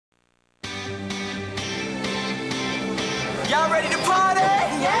Y'all ready to party?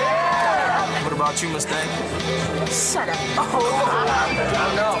 Yeah! What about you, Mustang? Shut up. Oh,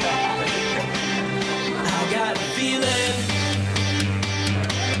 I know. I got a feeling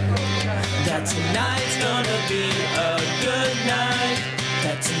that tonight's gonna be a good night.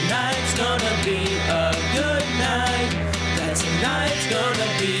 That tonight's gonna be a good night. That tonight's gonna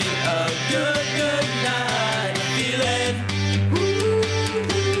be a good night. Feeling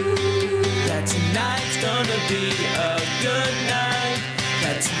that tonight's gonna be a good night.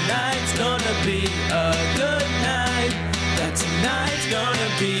 That tonight's gonna be a good night. That tonight's gonna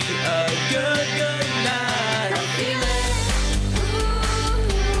be a good night. I'm feeling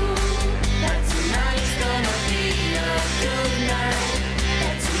that tonight's gonna be a good night.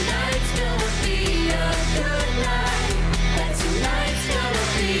 That tonight's gonna be a good night. That tonight's gonna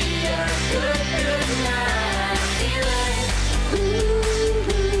be a good night. I'm feeling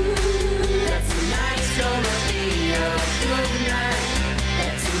that tonight's gonna be a good night.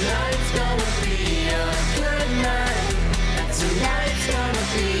 That tonight's gonna be a good night. That tonight's gonna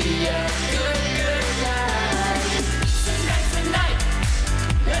be a good night. Tonight's the night.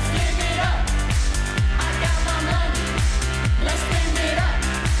 Let's live it up. I got my money. Let's spend it up.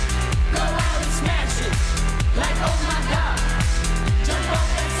 Go out and smash it. Like, oh my God. Jump off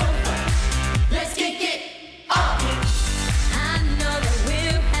that sofa. Let's kick it up. I know that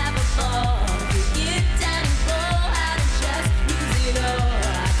we'll have a ball. We get down and go out and just use it all.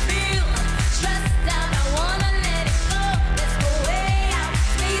 I feel stressed out. I wanna let it go. Let's go way out,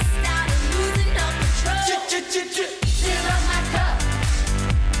 spaced out and losing all control. Fill up my cup,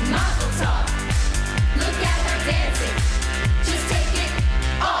 mazel tov. Look at her dancing. Just take it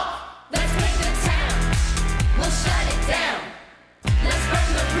off. Let's make the town. We'll shut it down. Let's burn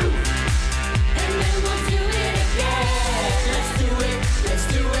the roof, and then we'll do it again. Let's do it. Let's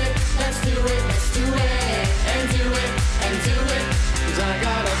do it. Let's do it. Let's do it. And do it. And do it. 'Cause I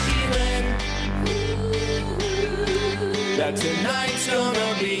got a feeling that tonight's gonna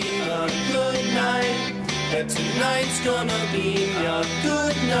be a good night. That tonight's gonna be a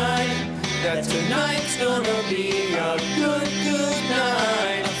good night. That tonight's gonna be a good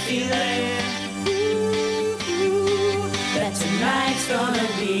night. I'm feeling that tonight's gonna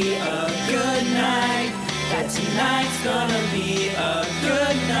be a good night. That tonight's gonna be a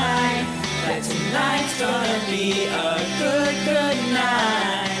good night. That tonight's gonna be a good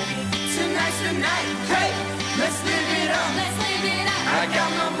night. Tonight's the night. Hey, let's live it up. Let's live it up. I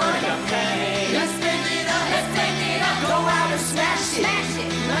got my money. Okay. Let's spend it up. Let's spend it up. Go out and smash it. Smash it.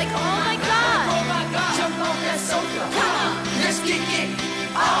 Like, oh my God. Oh my God. Jump off that sofa. Come on. Let's kick it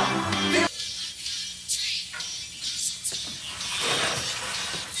off.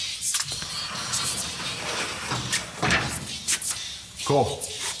 Cole.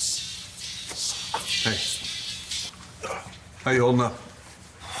 Hey. How you holding up?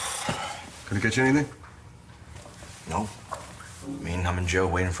 Can I get you anything? No. I mean, I'm in jail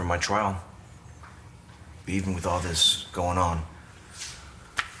waiting for my trial. But even with all this going on,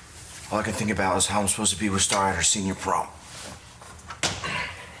 all I can think about is how I'm supposed to be with Starr at her senior prom.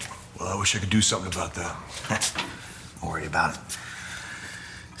 Well, I wish I could do something about that. Don't worry about it.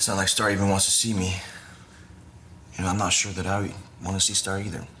 It's not like Starr even wants to see me. You know, I'm not sure that I want to see Starr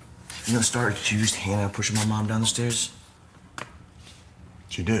either. You know, Starr accused Hannah of pushing my mom down the stairs?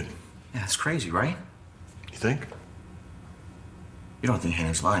 She did. Yeah, it's crazy, right? You think? You don't think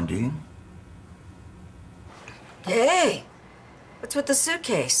Hannah's lying, do you? Hey, what's with the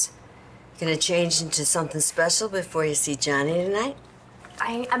suitcase? Gonna change into something special before you see Johnny tonight?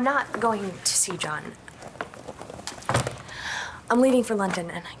 I'm not going to see John. I'm leaving for London,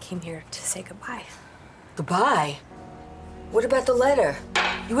 and I came here to say goodbye. Goodbye? What about the letter?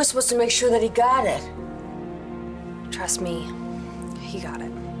 You were supposed to make sure that he got it. Trust me, he got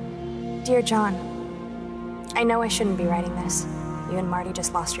it. Dear John, I know I shouldn't be writing this. You and Marty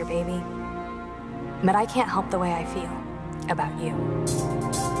just lost your baby. But I can't help the way I feel about you.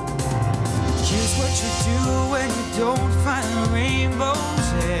 Here's what you do when you don't find rainbows,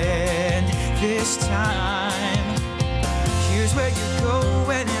 and this time. Here's where you go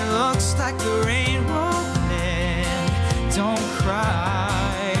when it looks like the rain won't end. Don't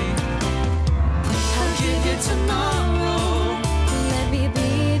cry. I'll give you tomorrow. Let me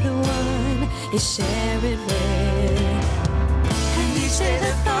be the one you share it with. And each day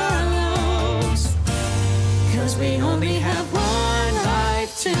that follows, 'cause we only have one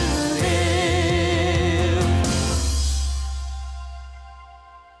life to live.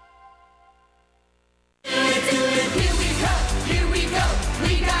 Here we go,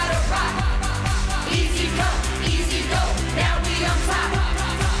 we gotta rock. Easy come, easy go, now we on top.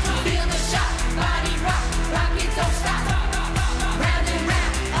 Feel the shot, body rock, rock it, don't stop.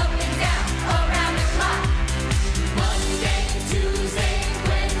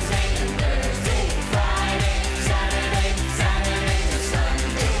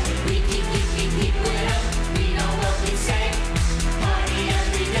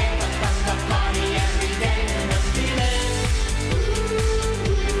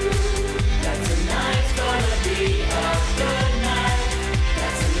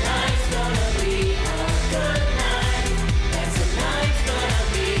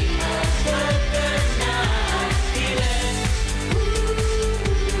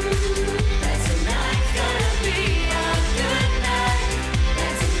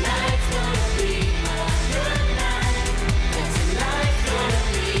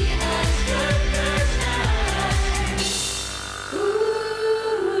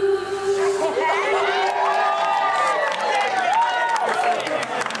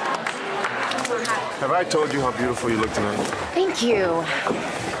 Have I told you how beautiful you look tonight? Thank you.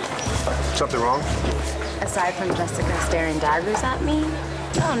 Something wrong? Aside from Jessica staring daggers at me,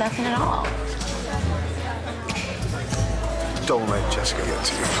 no, nothing at all. Don't let Jessica get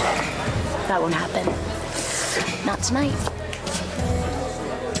to you. That won't happen. Not tonight.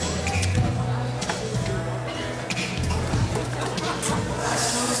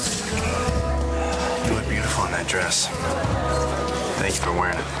 You look beautiful in that dress. Thank you for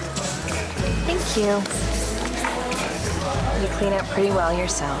wearing it. Thank you. You clean up pretty well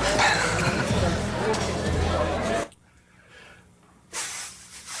yourself.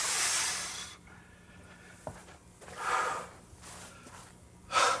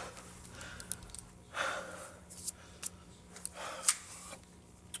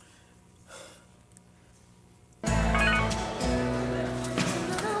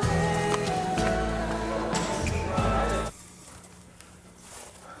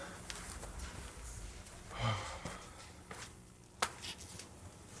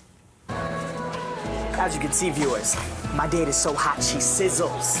 As you can see, viewers, my date is so hot she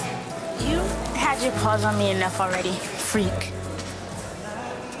sizzles. You had your paws on me enough already, freak.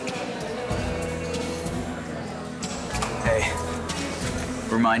 Hey,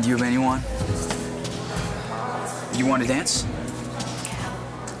 remind you of anyone? You want to dance?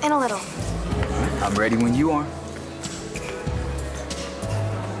 In a little. I'm ready when you are.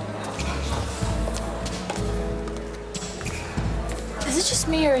 Is it just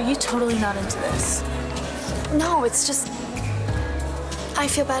me, or are you totally not into this? No, it's just... I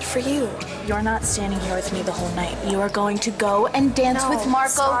feel bad for you. You're not standing here with me the whole night. You are going to go and dance with Marco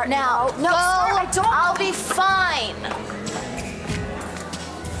Starr, now. No, Starr, I don't. I'll be fine.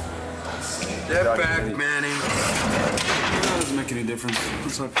 Step back, Manning. That doesn't make any difference.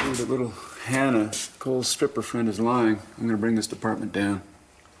 Once I prove that little Hannah, Cole's stripper friend, is lying, I'm gonna bring this department down.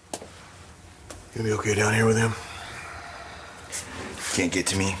 You'll be okay down here with him? Can't get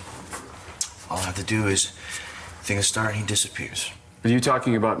to me. All I have to do is think of Starr and he disappears. Are you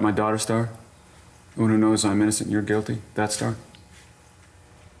talking about my daughter, Starr? The one who knows I'm innocent and you're guilty? That Starr?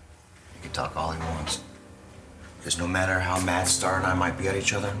 He can talk all he wants. Because no matter how mad Starr and I might be at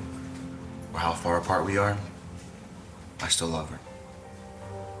each other, or how far apart we are, I still love her.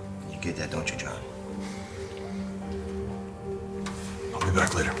 You get that, don't you, John? I'll be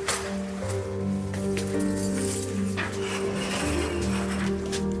back later.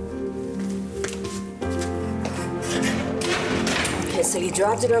 Okay, so you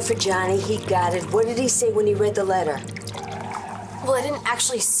dropped it off for Johnny. He got it. What did he say when he read the letter? Well, I didn't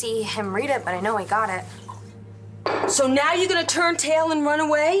actually see him read it, but I know he got it. So now you're gonna turn tail and run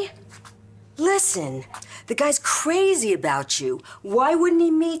away? Listen, the guy's crazy about you. Why wouldn't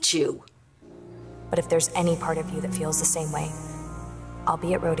he meet you? But if there's any part of you that feels the same way, I'll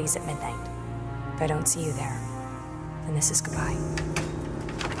be at Rhodey's at midnight. If I don't see you there, then this is goodbye.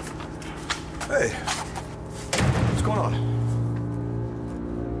 Hey, what's going on?